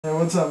Hey,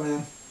 what's up,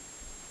 man?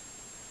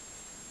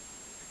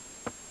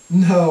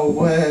 No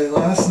way.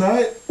 Last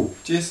night?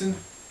 Jason?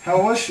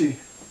 How was she?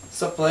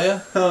 What's up,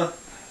 playa? Huh?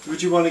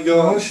 Would you want to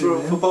go out for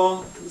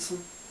football?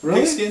 Really?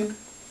 Pigskin?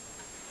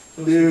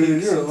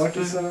 Dude, you're a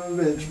lucky son of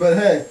a bitch. But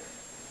hey,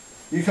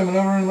 you coming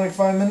over in like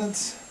 5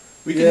 minutes?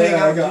 We can hang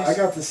out. I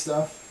got the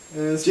stuff.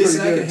 It's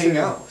Jason pretty and I good can hang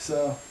too. out.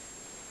 So,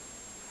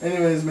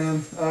 anyways,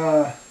 man.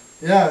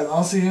 Yeah,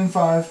 I'll see you in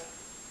 5.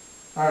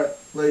 All right,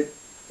 late.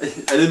 I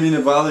didn't mean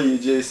to bother you,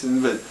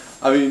 Jason, but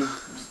I mean,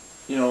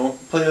 you know,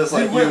 players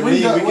like you and me,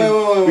 we can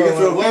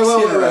throw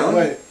pigskin around.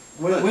 Wait.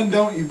 When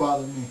don't you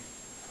bother me?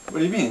 What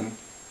do you mean?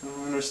 I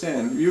don't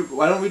understand.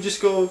 Why don't we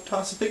just go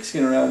toss a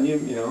pigskin around? You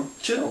know,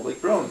 chill like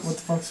bros. What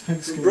the fuck's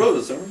pigskin?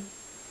 Bros, aren't we?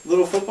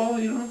 Little football,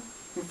 you know?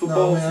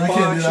 Football, no, man, I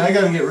can't do that. I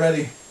gotta get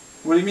ready.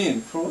 What do you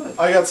mean? For what?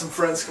 I got some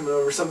friends coming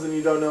over. Something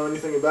you don't know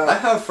anything about. I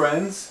have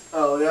friends.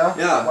 Oh yeah?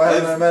 Yeah. Why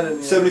haven't I met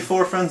any?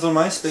 74 friends on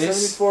MySpace.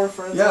 74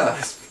 friends. Yeah. On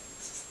MySpace.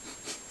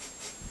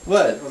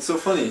 What? What's so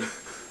funny?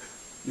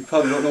 You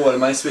probably don't know what a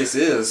MySpace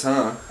is,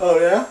 huh? Oh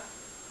yeah?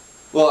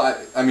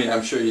 Well, I mean,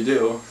 I'm sure you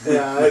do.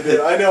 Yeah, I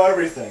do. I know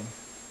everything.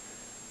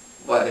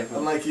 Why?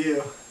 Unlike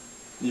you.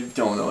 You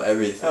don't know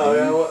everything. Oh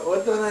yeah,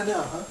 what don't I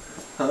know, huh?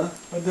 Huh?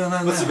 What don't I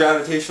know? What's the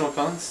gravitational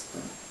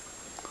constant?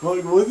 What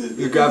is it?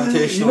 Your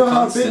gravitational You know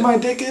constant. how big my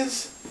dick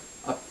is?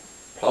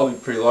 Probably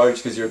pretty large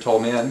because you're a tall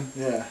man.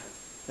 Yeah.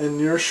 And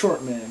you're a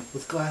short man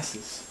with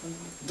glasses.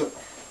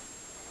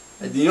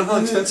 Do you know how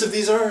expensive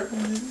these are?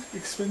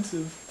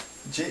 Expensive.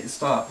 Jay,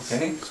 stop,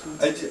 okay?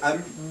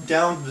 I'm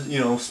down to, you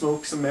know,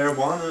 smoke some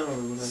marijuana or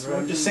whatever.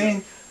 I'm just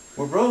saying,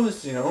 we're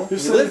bros, you know. We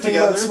live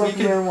together. We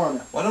can,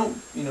 marijuana. why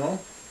don't, you know,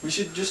 we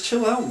should just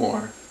chill out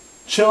more.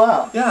 Chill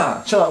out?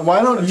 Yeah. Chill out.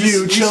 Why don't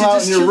you chill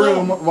out in your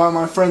room while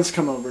my friends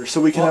come over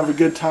so we can have a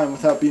good time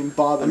without being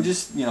bothered? I'm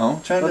just, you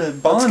know, trying to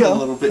bond a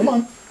little bit. Come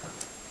on.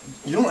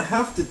 You don't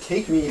have to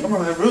take me in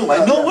my room.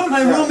 I know what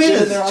my room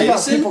is, Jason. I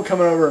got people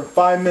coming over in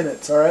 5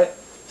 minutes, alright?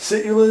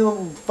 Sit your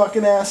little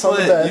fucking ass on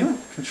the bed. You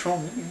don't control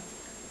me.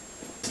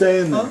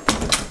 Stay in there.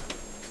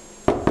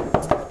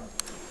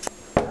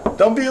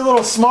 Don't be a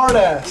little smart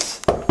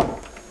ass.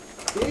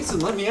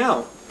 Jason, let me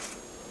out.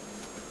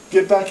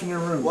 Get back in your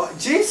room. What?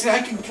 Jason,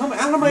 I can come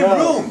out of my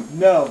room.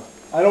 No,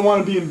 I don't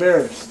want to be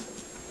embarrassed.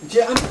 I'm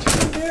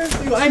too embarrassed.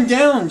 I'm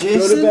down, Jason.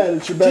 Go to bed.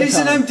 It's your bedtime.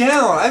 Jason, I'm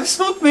down. I've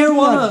smoked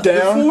marijuana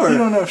before. You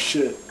don't know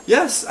shit.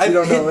 Yes, I've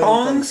hit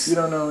bongs. You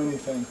don't know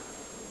anything.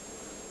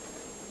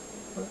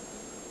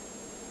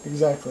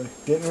 Exactly.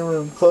 Get in your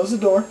room. Close the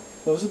door.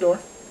 Close the door.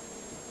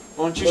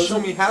 Why don't you show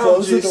me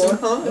how, Jason? Close the door.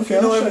 Huh? If Okay,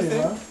 you know I'll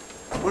everything.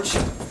 Why don't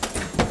you?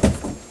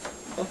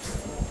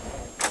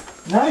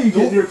 Now you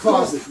get in your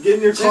closet. Get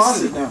in your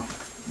closet Jason. now.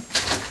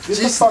 Get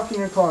the fuck in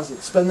your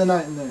closet. Spend the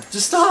night in there.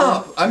 Just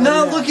stop. I'm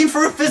not looking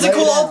for a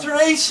physical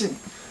alteration.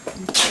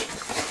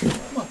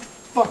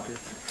 Motherfucker.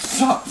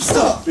 Stop.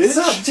 Stop. Bitch.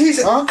 Stop,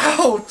 Jason. Huh?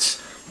 Ouch.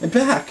 My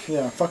back.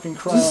 Yeah, fucking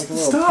cry like a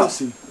little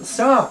pussy.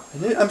 Stop.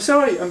 I'm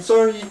sorry. I'm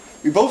sorry.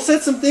 We both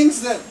said some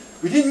things that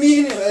we didn't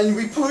mean, and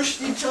we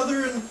pushed each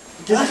other and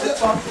Get the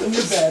fuck in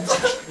your bed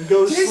and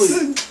go to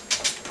sleep. Jason.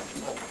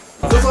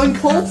 That's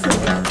uncalled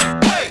for.